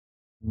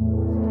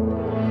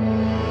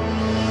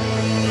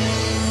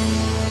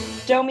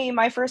Domee,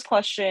 my first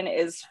question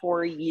is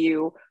for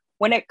you.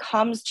 When it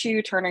comes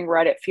to Turning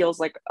Red, it feels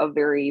like a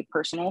very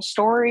personal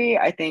story.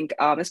 I think,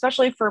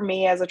 especially for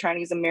me as a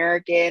Chinese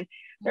American,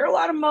 there are a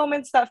lot of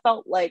moments that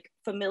felt like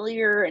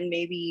familiar and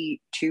maybe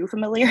too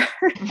familiar.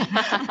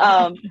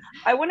 I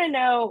want to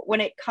know,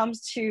 when it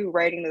comes to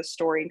writing this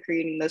story and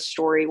creating this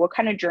story, what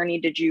kind of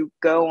journey did you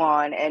go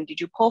on? And did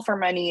you pull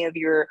from any of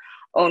your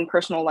own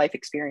personal life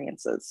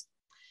experiences?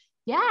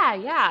 Yeah.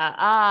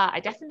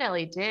 I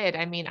definitely did.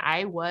 I mean,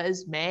 I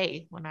was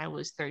May when I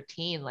was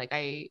 13. Like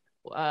I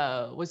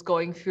was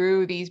going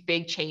through these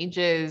big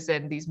changes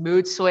and these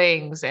mood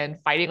swings and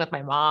fighting with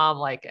my mom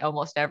like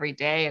almost every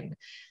day and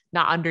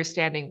not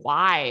understanding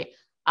why.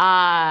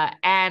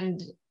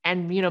 And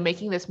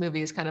making this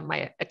movie is kind of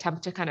my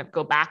attempt to kind of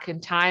go back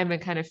in time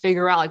and kind of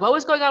figure out like what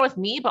was going on with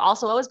me, but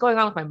also what was going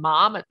on with my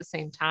mom at the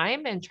same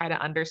time, and try to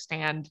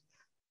understand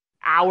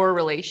our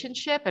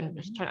relationship and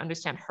just try to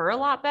understand her a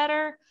lot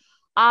better.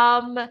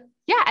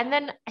 Yeah, and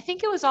then I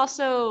think it was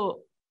also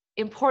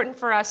important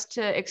for us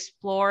to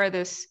explore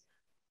this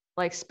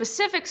like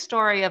specific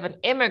story of an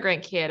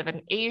immigrant kid, of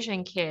an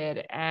Asian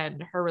kid,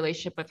 and her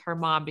relationship with her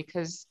mom,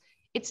 because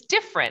it's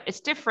different.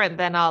 It's different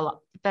than a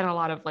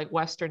lot of like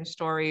Western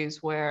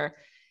stories where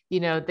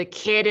the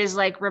kid is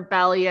like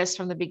rebellious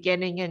from the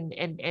beginning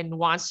and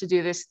wants to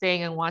do this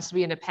thing and wants to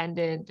be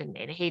independent and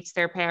hates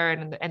their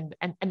parent, and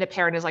the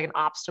parent is like an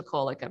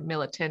obstacle, like a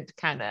militant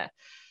kind of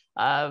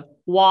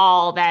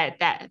wall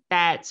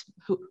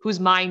whose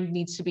mind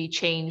needs to be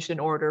changed in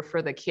order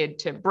for the kid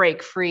to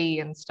break free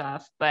and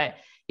stuff. But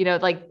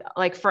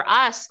like for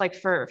us, like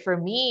for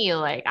me,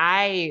 like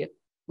I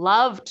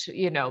loved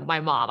my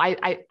mom.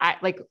 I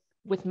like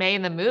with May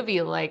in the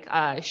movie, like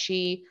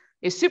she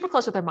is super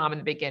close with her mom in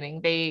the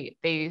beginning.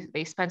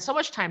 They spend so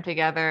much time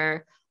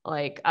together,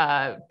 like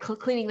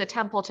cleaning the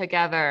temple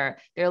together.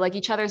 They're like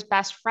each other's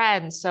best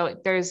friends. So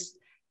there's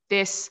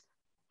this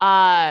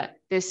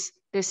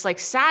this like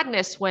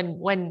sadness when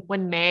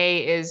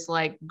May is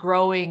like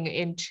growing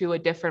into a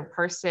different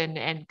person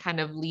and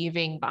kind of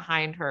leaving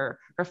behind her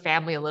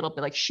family a little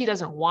bit. Like she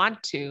doesn't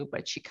want to,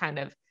 but she kind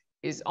of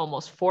is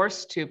almost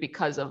forced to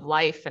because of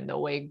life and the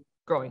way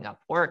growing up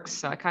works.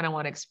 So I kind of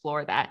want to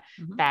explore that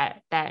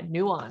that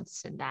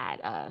nuance and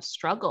that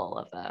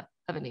struggle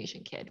of an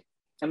Asian kid.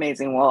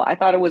 Amazing. Well, I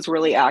thought it was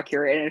really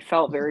accurate and it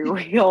felt very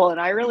real.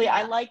 And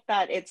I like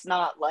that it's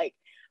not like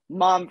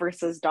mom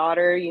versus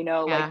daughter,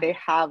 like they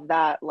have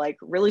that like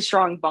really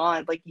strong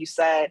bond, like you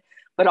said,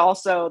 but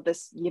also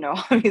this,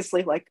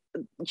 obviously like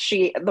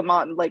the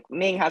mom, like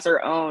Ming has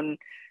her own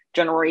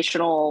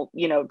generational,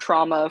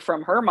 trauma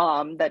from her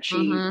mom that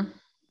she,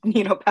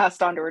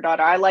 passed on to her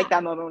daughter. I like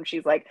that moment when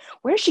she's like,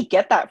 where does she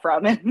get that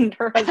from? And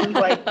her husband's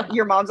like,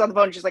 your mom's on the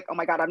phone. And she's like, oh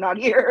my God, I'm not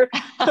here.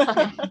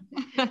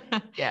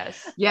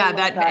 Yes. Yeah.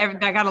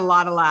 That got a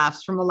lot of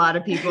laughs from a lot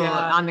of people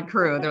on the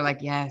crew. They're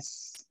like,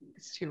 yes,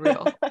 it's too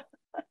real.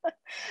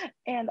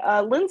 And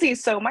Lindsey,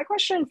 so my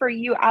question for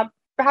you,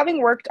 having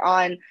worked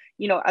on,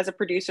 as a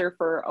producer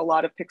for a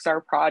lot of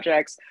Pixar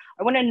projects,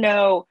 I want to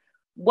know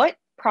what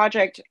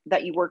project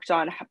that you worked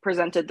on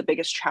presented the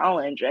biggest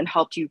challenge and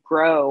helped you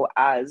grow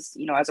as,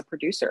 as a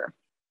producer.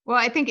 Well,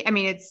 I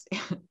mean, it's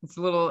a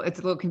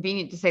little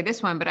convenient to say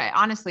this one, but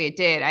honestly, it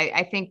did.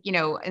 I think,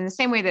 in the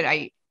same way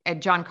that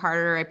at John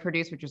Carter, I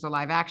produced, which was a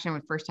live action,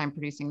 with first time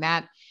producing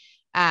that,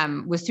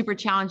 was super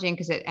challenging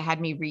because it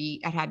had me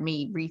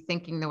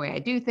rethinking the way I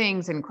do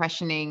things and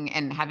questioning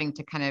and having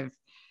to kind of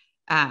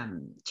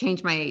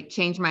change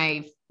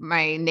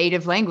my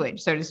native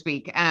language, so to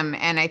speak.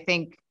 And I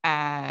think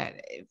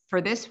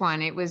for this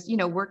one, it was,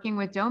 working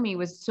with Domee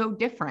was so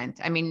different.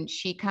 I mean,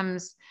 she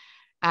comes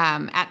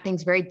at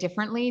things very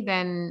differently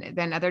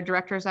than other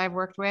directors I've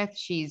worked with.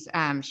 She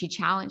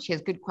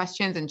has good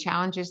questions and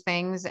challenges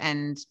things.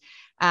 And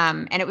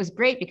it was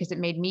great because it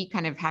made me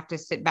kind of have to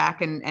sit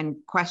back and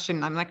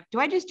question. I'm like, do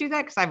I just do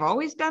that because I've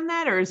always done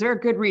that? Or is there a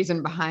good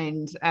reason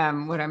behind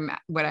what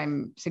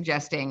I'm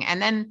suggesting?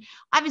 And then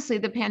obviously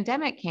the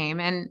pandemic came,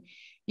 and,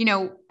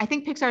 I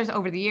think Pixar's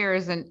over the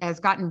years and has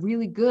gotten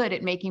really good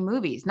at making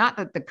movies. Not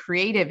that the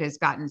creative has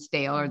gotten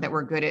stale or that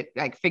we're good at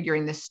like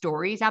figuring the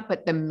stories out,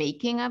 but the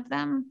making of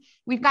them,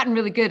 we've gotten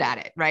really good at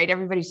it, right?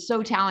 Everybody's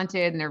so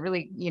talented and they're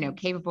really,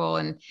 capable.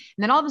 And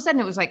then all of a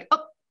sudden it was like,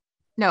 oh,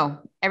 no,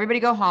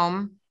 everybody go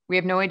home. We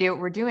have no idea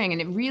what we're doing.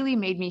 And it really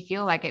made me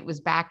feel like it was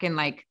back in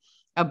like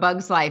a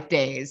Bug's Life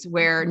days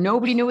where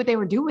nobody knew what they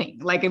were doing.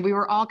 Like, and we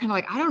were all kind of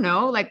like, I don't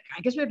know, like,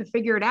 I guess we have to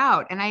figure it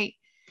out. And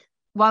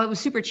while it was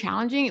super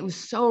challenging, it was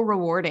so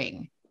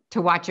rewarding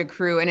to watch a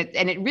crew. And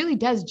it really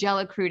does gel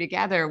a crew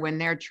together when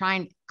they're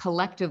trying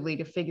collectively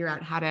to figure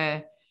out how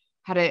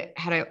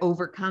to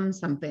overcome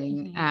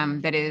something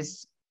that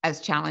is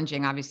as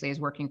challenging, obviously, as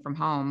working from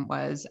home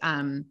was.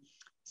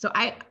 So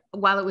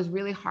while it was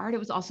really hard, it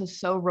was also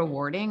so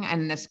rewarding,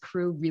 and this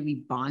crew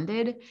really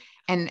bonded.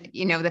 And,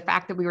 the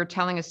fact that we were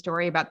telling a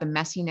story about the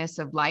messiness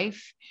of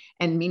life,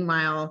 and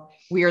meanwhile,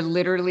 we are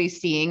literally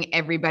seeing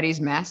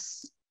everybody's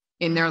mess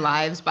in their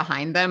lives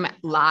behind them,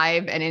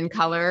 live and in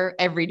color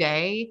every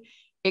day.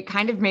 it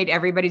kind of made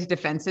everybody's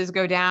defenses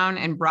go down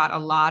and brought a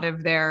lot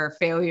of their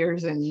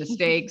failures and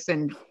mistakes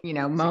and,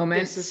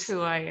 moments. This is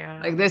who I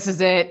am. Like, this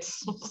is it.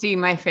 See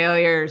my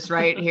failures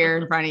right here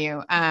in front of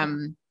you. I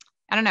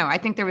don't know. I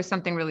think there was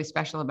something really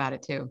special about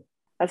it too.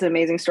 That's an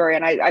amazing story.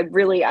 And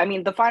I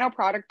mean, the final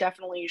product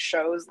definitely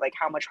shows like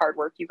how much hard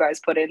work you guys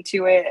put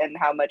into it and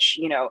how much,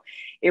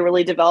 it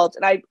really developed.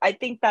 And I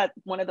think that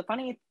one of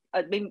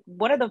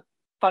the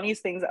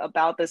funniest things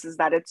about this is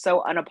that it's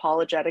so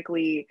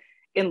unapologetically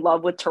in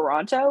love with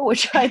Toronto,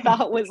 which I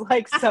thought was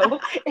like so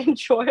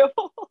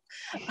enjoyable.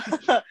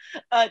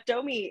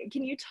 Domee,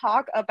 can you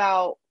talk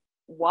about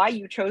why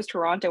you chose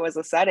Toronto as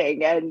a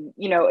setting? And,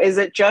 is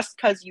it just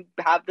because you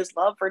have this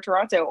love for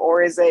Toronto,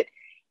 or is it,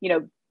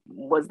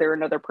 was there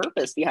another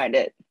purpose behind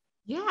it?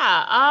 Yeah.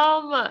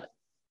 I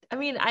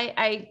mean,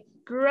 I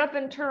grew up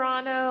in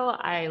Toronto.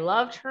 I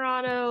love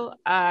Toronto.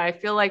 I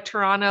feel like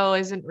Toronto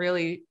isn't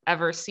really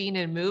ever seen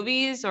in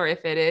movies, or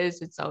if it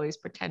is, it's always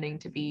pretending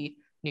to be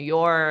New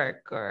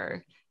York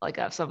or like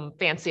some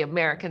fancy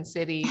American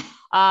city.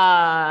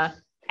 And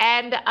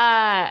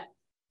I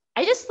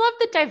just love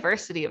the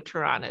diversity of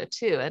Toronto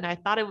too. And I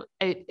thought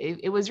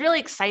it was really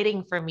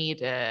exciting for me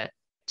to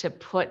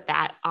put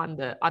that on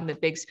the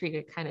big screen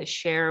and kind of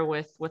share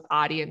with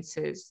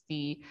audiences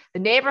the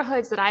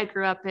neighborhoods that I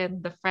grew up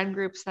in, the friend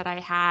groups that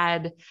I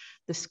had,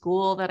 the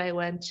school that I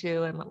went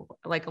to, and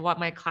like what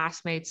my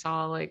classmates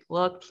all like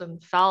looked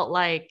and felt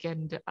like.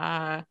 And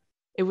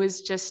it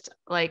was just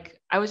like,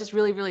 I was just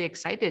really, really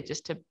excited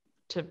just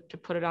to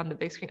put it on the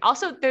big screen.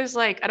 Also, there's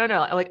like, I don't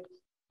know, like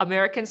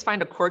Americans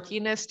find a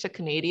quirkiness to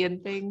Canadian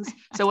things.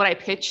 So when I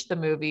pitched the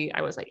movie,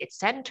 I was like, it's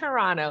set in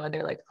Toronto. And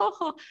they're like,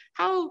 oh,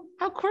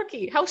 how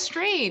quirky, how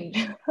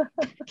strange.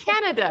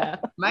 Canada.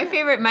 My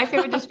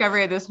favorite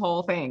discovery of this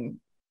whole thing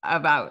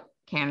about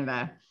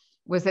Canada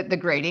was that the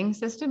grading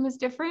system is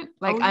different.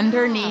 Like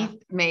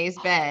underneath May's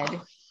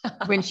bed,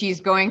 when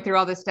she's going through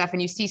all this stuff,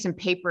 and you see some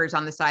papers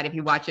on the side, if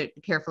you watch it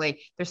carefully,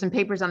 there's some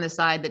papers on the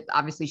side that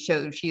obviously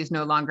show she is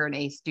no longer an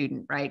A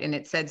student, right? And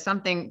it said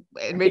something,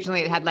 originally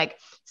it had like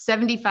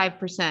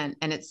 75%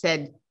 and it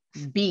said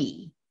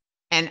B.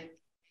 And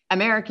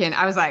American,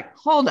 I was like,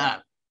 hold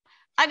up,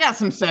 I got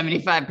some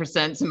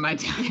 75% in my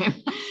time.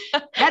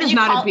 That is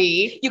not a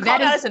B. You call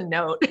that as a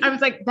note. I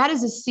was like, that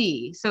is a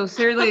C. So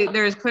clearly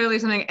there is clearly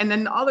something. And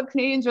then all the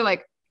Canadians are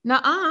like,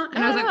 nuh-uh.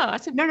 And I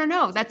was like,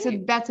 no, that's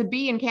a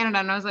B in Canada.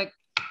 And I was like,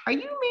 are you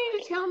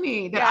meaning to tell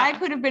me that I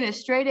could have been a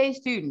straight A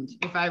student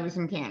if I was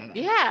in Canada?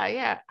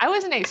 Yeah. I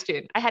was an A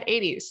student. I had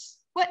 80s.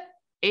 What?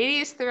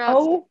 80s throughout.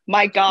 Oh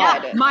my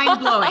God. Yeah,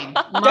 mind blowing.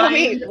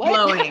 Mind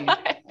blowing.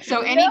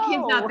 So any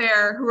kids out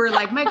there who are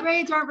like, my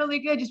grades aren't really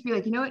good, just be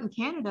like, you know what? In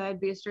Canada, I'd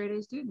be a straight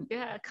A student.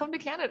 Yeah. Come to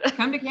Canada.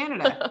 Come to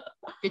Canada.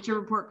 Get your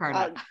report card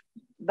up.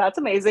 That's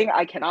amazing.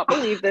 I cannot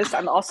believe this.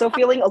 I'm also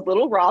feeling a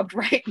little robbed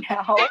right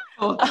now.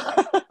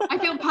 I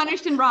feel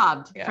punished and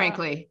robbed,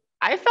 frankly.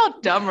 I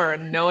felt dumber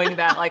knowing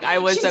that like I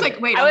was I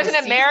was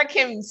an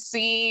American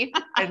C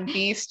and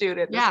B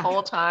student this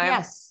whole time.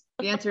 Yes.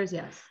 The answer is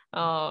yes.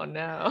 Oh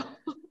no.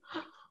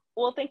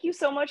 Well, thank you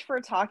so much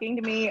for talking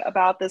to me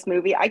about this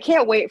movie. I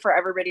can't wait for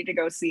everybody to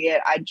go see it.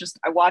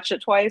 I watched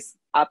it twice.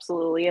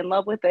 Absolutely in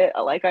love with it.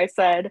 Like I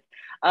said,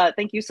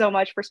 thank you so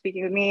much for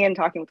speaking with me and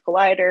talking with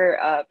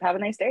Collider. Have a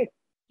nice day.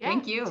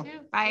 Thank you.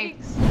 Bye.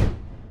 Thanks.